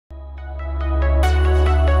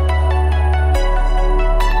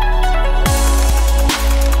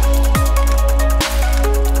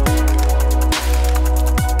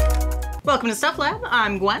Welcome to Stuff Lab.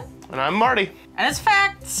 I'm Gwen. And I'm Marty. And it's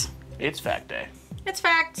facts. It's fact day. It's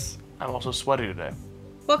facts. I'm also sweaty today.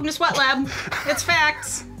 Welcome to Sweat Lab. It's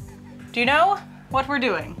facts. Do you know what we're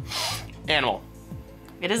doing? Animal.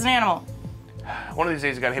 It is an animal. One of these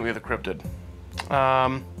days you gotta hit me with a cryptid.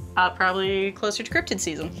 Probably closer to cryptid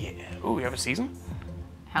season. Yeah. Ooh, we have a season?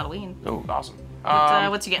 Halloween. Oh, awesome.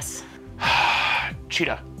 What's your guess?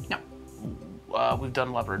 Cheetah. No. We've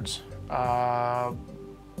done leopards.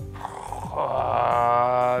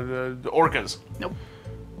 The orcas. Nope.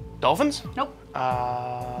 Dolphins? Nope.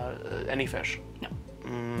 Any fish? No.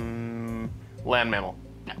 Land mammal?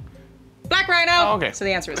 No. Black rhino. Oh, okay. So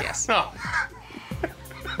the answer is yes. Oh.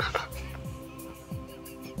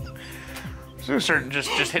 So gonna start just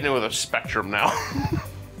hitting it with a spectrum now.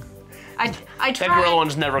 I try. That gorilla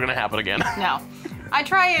one's never gonna happen again. No. I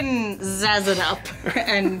try and zazz it up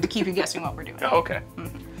and keep you guessing what we're doing. Oh, okay.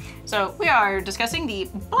 So we are discussing the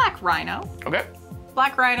black rhino. Okay.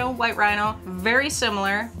 Black rhino, white rhino, very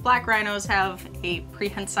similar. Black rhinos have a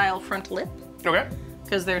prehensile front lip Okay.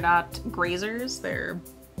 because they're not grazers, they're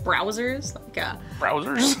browsers.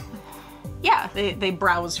 Browsers? Yeah, they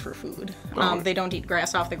browse for food. Oh. They don't eat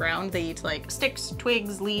grass off the ground. They eat like sticks,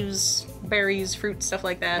 twigs, leaves, berries, fruit, stuff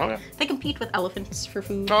like that. Okay. They compete with elephants for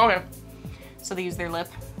food. Oh, okay. So they use their lip,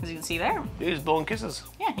 as you can see there. They just blowing kisses.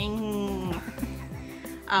 Yeah.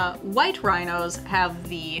 White rhinos have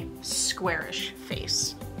the squarish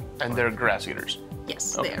face. And they're grass eaters.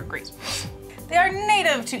 Yes, Okay. they are grazers. They are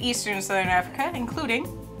native to Eastern and Southern Africa, including,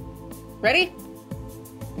 ready?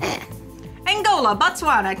 Angola,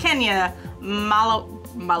 Botswana, Kenya,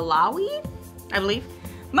 Malawi, I believe,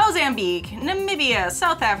 Mozambique, Namibia,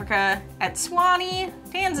 South Africa, Eswatini,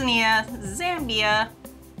 Tanzania, Zambia,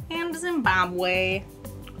 and Zimbabwe.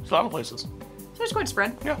 It's a lot of places. So there's quite a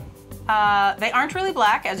spread. Yeah. They aren't really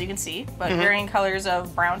black, as you can see, but varying colors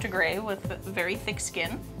of brown to gray with very thick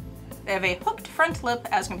skin. They have a hooked front lip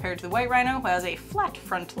as compared to the white rhino, who has a flat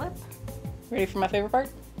front lip. Ready for my favorite part?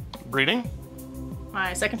 Breeding?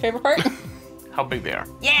 My second favorite part? How big they are.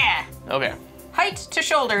 Yeah! Okay. Height to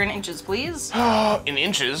shoulder in inches, please. In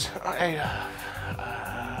inches? I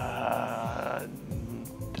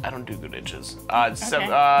don't do good inches.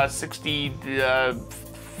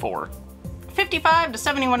 64. 55 to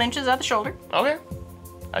 71 inches at the shoulder. Okay.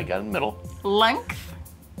 I got in the middle. Length,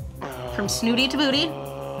 from snooty to booty.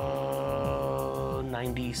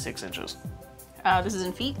 96 inches. This is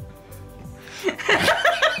in feet.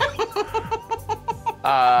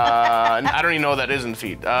 I don't even know what that is in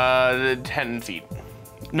feet. 10 feet.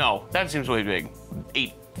 No, that seems way big.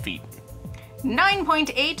 8 feet.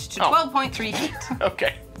 9.8 to 12.3 feet.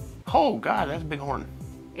 Okay. Oh God, that's a big horn.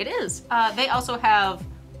 It is. They also have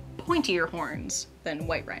pointier horns than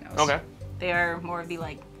white rhinos. Okay. They are more of the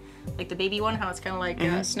like the baby one, how it's kind of like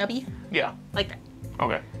snubby. Yeah. Like that.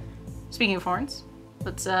 Okay. Speaking of horns,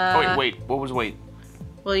 let's Oh wait. What was weight?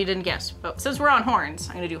 Well, you didn't guess, but since we're on horns,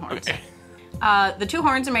 I'm gonna do horns. Okay. The two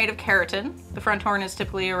horns are made of keratin. The front horn is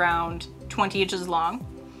typically around 20 inches long.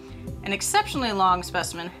 An exceptionally long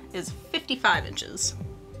specimen is 55 inches.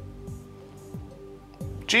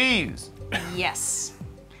 Jeez. Yes.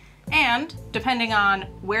 And depending on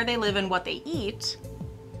where they live and what they eat,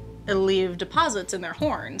 it'll leave deposits in their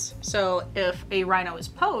horns. So if a rhino is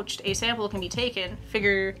poached, a sample can be taken,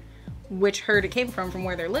 figure which herd it came from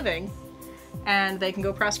where they're living, and they can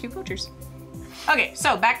go prosecute poachers. Okay,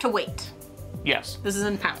 so back to weight. Yes. This is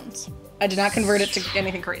in pounds. I did not convert it to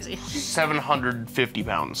anything crazy. 750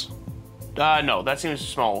 pounds. No, that seems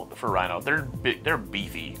small for rhino. They're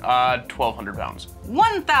beefy. 1,200 pounds.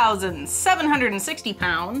 1,760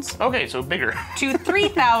 pounds Okay, so bigger. to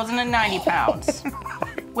 3,090 pounds.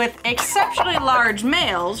 With exceptionally large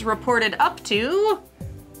males reported up to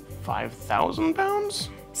 5,000 pounds?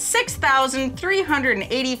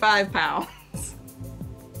 6,385 pounds.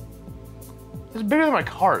 It's bigger than my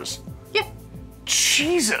cars. Yeah.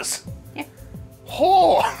 Jesus. Yeah.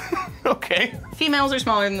 Oh. Okay. Females are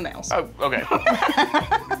smaller than the males. Oh, okay.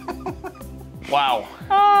 Wow.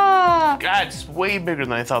 Ah. God, it's way bigger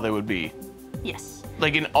than I thought they would be. Yes.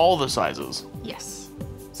 Like in all the sizes. Yes.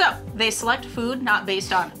 So, they select food not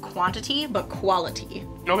based on quantity, but quality.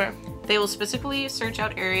 Okay. They will specifically search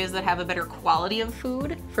out areas that have a better quality of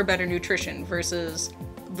food for better nutrition versus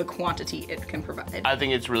the quantity it can provide. I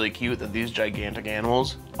think it's really cute that these gigantic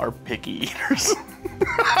animals are picky eaters.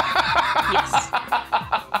 Yes.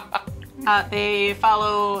 They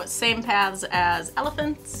follow same paths as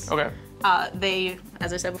elephants. Okay. They,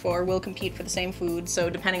 as I said before, will compete for the same food, so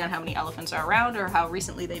depending on how many elephants are around or how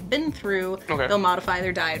recently they've been through, they'll modify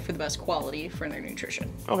their diet for the best quality for their nutrition.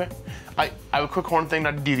 Okay. I have a quick horn thing,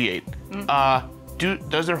 not to deviate.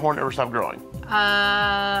 does their horn ever stop growing?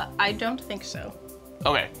 I don't think so.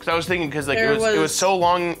 Okay, because I was thinking, because like it was so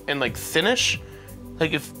long and like thinnish.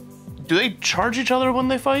 Like do they charge each other when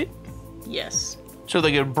they fight? Yes. So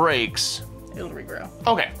like it breaks. It'll regrow.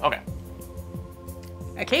 Okay.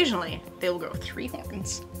 Occasionally, they will grow 3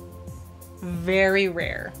 horns. Very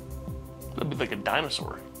rare. That'd be like a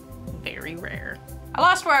dinosaur. Very rare. I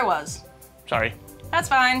lost where I was. Sorry. That's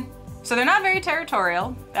fine. So they're not very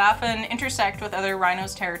territorial. They often intersect with other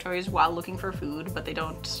rhinos' territories while looking for food, but they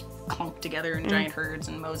don't clump together in giant herds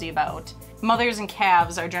and mosey about. Mothers and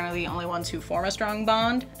calves are generally the only ones who form a strong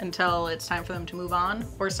bond until it's time for them to move on,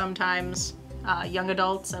 or sometimes young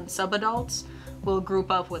adults and sub-adults will group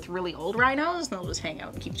up with really old rhinos and they'll just hang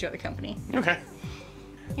out and keep each other company. Okay.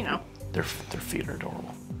 You know. Their feet are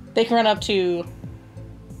adorable. They can run up to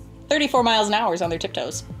 34 miles an hour on their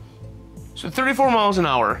tiptoes. So 34 miles an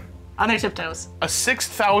hour. On their tiptoes. A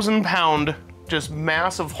 6,000 pound just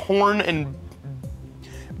mass of horn and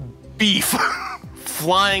beef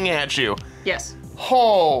flying at you. Yes.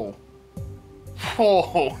 Oh.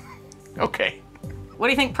 Okay. What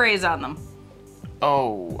do you think preys on them?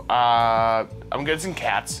 Oh, I'm guessing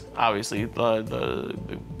cats, obviously, the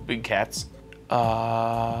big cats.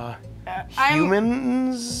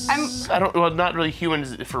 Humans? Well, not really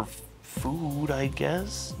humans for food, I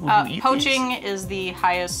guess. Would you eat poaching these? is the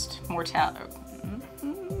highest mortality.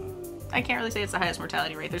 I can't really say it's the highest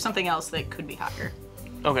mortality rate. There's something else that could be higher.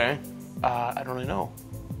 Okay. I don't really know.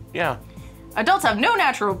 Yeah. Adults have no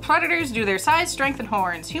natural predators due to their size, strength, and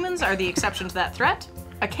horns. Humans are the exception to that threat.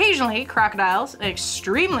 Occasionally, crocodiles, in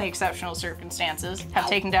extremely exceptional circumstances, have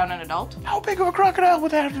taken down an adult. How big of a crocodile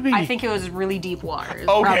would that have to be? I think it was really deep water.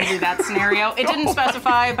 Okay. Probably that scenario. It didn't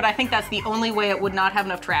specify, but I think that's the only way it would not have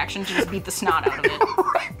enough traction to just beat the snot out of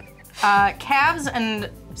it. Calves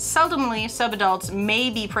and seldomly subadults may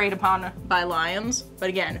be preyed upon by lions, but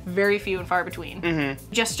again, very few and far between.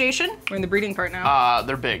 Gestation, we're in the breeding part now.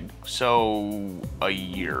 They're big, so a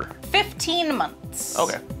year. 15 months.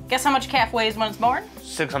 Okay. Guess how much a calf weighs when it's born?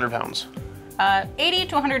 600 pounds. 80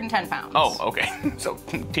 to 110 pounds. Oh, okay. So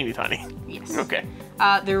teeny tiny. Yes. Okay.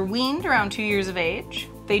 They're weaned around 2 years of age.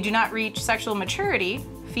 They do not reach sexual maturity.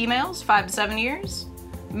 Females, 5 to 7 years.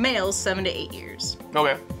 Males, 7 to 8 years.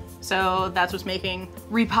 Okay. So that's what's making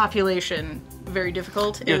repopulation very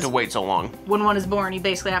difficult. You have to wait so long. When one is born, you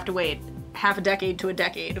basically have to wait half a decade to a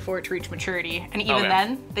decade for it to reach maturity. And even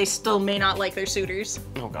then, they still may not like their suitors.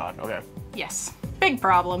 Oh God, okay. Yes. Big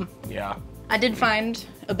problem. Yeah. I did find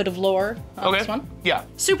a bit of lore on this one. Yeah.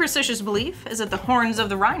 Superstitious belief is that the horns of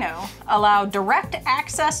the rhino allow direct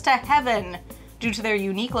access to heaven due to their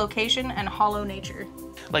unique location and hollow nature.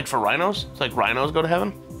 Like for rhinos? It's like rhinos go to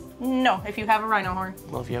heaven? No, if you have a rhino horn.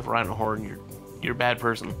 Well, if you have a rhino horn, you're a bad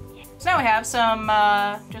person. So now we have some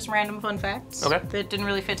just random fun facts that didn't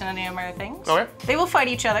really fit in any of my things. Okay. They will fight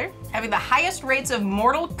each other, having the highest rates of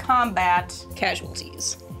mortal combat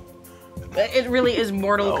casualties. It really is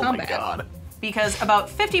mortal combat. Oh my God. Because about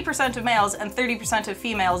 50% of males and 30% of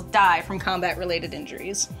females die from combat-related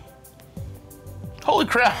injuries. Holy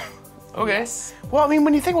crap. Okay. Yes. Well, I mean,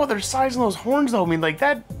 when you think about their size and those horns, though, I mean, like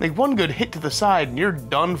one good hit to the side and you're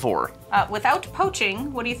done for. Without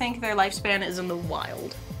poaching, what do you think their lifespan is in the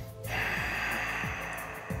wild?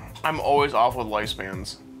 I'm always off with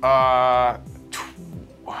lifespans.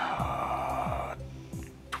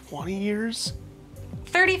 20 years?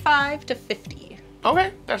 35 to 50.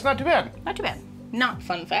 Okay, that's not too bad. Not too bad. Not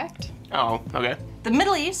fun fact. Oh, okay. The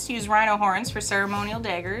Middle East used rhino horns for ceremonial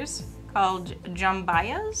daggers called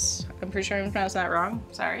jambayas. I'm pretty sure I'm pronouncing that wrong.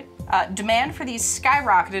 Sorry. Demand for these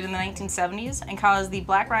skyrocketed in the 1970s and caused the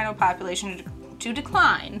black rhino population to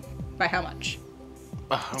decline. By how much?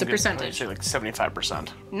 It's a percentage. Say like 75%.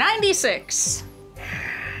 96.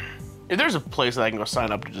 If there's a place that I can go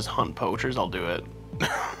sign up to just hunt poachers, I'll do it.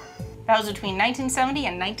 That was between 1970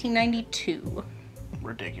 and 1992.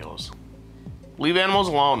 Ridiculous. Leave animals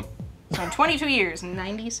alone. So in 22 years,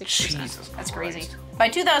 96%. Jesus That's Christ. crazy. By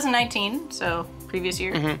 2019, so previous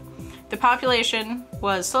year, the population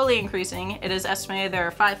was slowly increasing. It is estimated there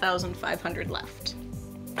are 5,500 left.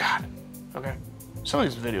 God. Okay. Some of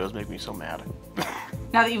these videos make me so mad.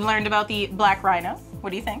 Now that you've learned about the black rhino, what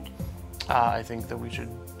do you think? I think that we should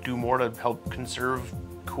do more to help conserve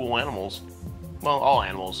cool animals. Well, all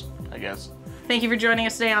animals, I guess. Thank you for joining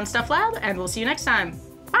us today on Stuff Lab, and we'll see you next time.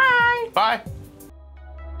 Bye! Bye!